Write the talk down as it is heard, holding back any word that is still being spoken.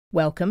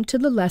Welcome to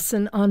the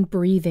lesson on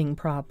breathing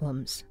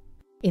problems.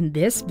 In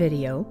this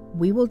video,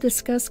 we will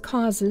discuss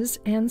causes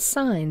and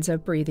signs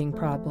of breathing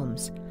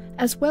problems,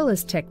 as well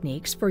as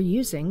techniques for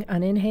using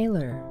an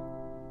inhaler.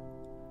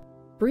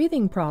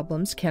 Breathing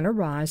problems can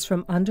arise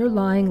from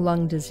underlying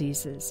lung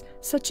diseases,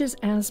 such as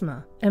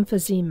asthma,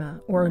 emphysema,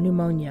 or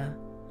pneumonia.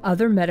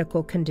 Other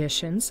medical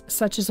conditions,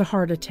 such as a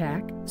heart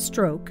attack,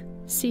 stroke,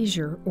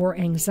 seizure, or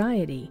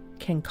anxiety,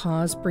 can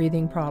cause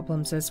breathing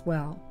problems as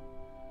well.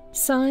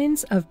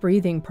 Signs of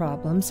breathing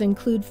problems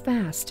include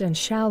fast and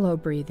shallow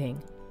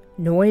breathing,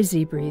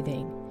 noisy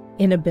breathing,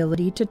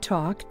 inability to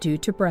talk due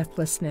to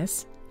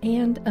breathlessness,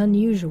 and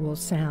unusual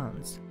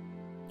sounds.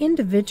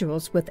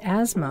 Individuals with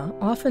asthma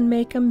often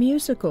make a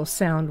musical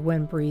sound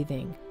when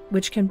breathing,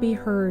 which can be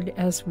heard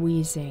as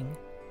wheezing.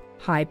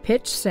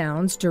 High-pitched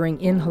sounds during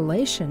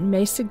inhalation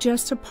may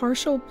suggest a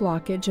partial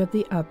blockage of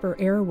the upper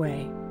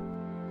airway.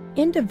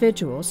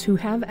 Individuals who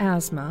have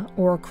asthma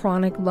or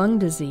chronic lung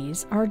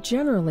disease are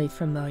generally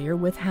familiar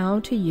with how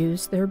to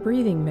use their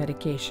breathing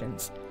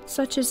medications,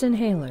 such as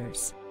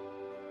inhalers.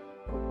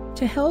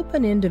 To help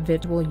an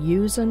individual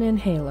use an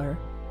inhaler,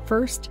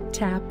 first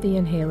tap the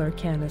inhaler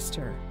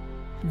canister.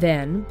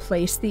 Then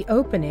place the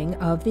opening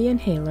of the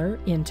inhaler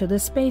into the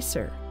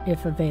spacer,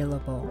 if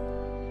available.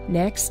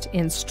 Next,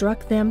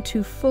 instruct them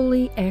to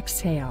fully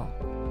exhale.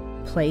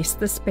 Place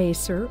the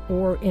spacer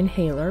or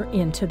inhaler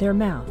into their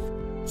mouth.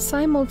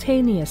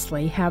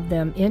 Simultaneously have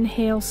them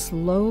inhale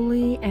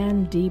slowly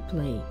and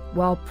deeply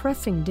while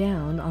pressing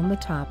down on the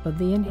top of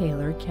the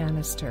inhaler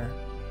canister.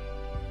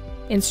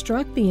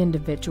 Instruct the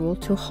individual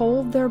to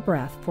hold their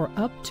breath for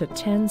up to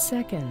 10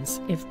 seconds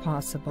if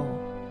possible.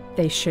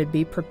 They should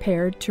be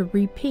prepared to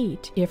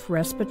repeat if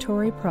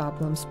respiratory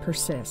problems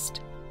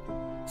persist.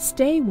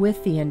 Stay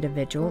with the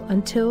individual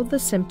until the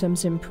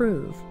symptoms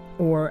improve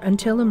or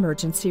until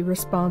emergency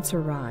response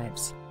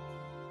arrives.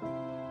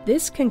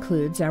 This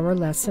concludes our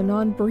lesson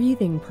on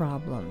breathing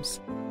problems.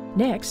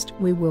 Next,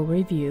 we will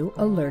review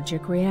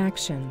allergic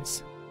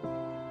reactions.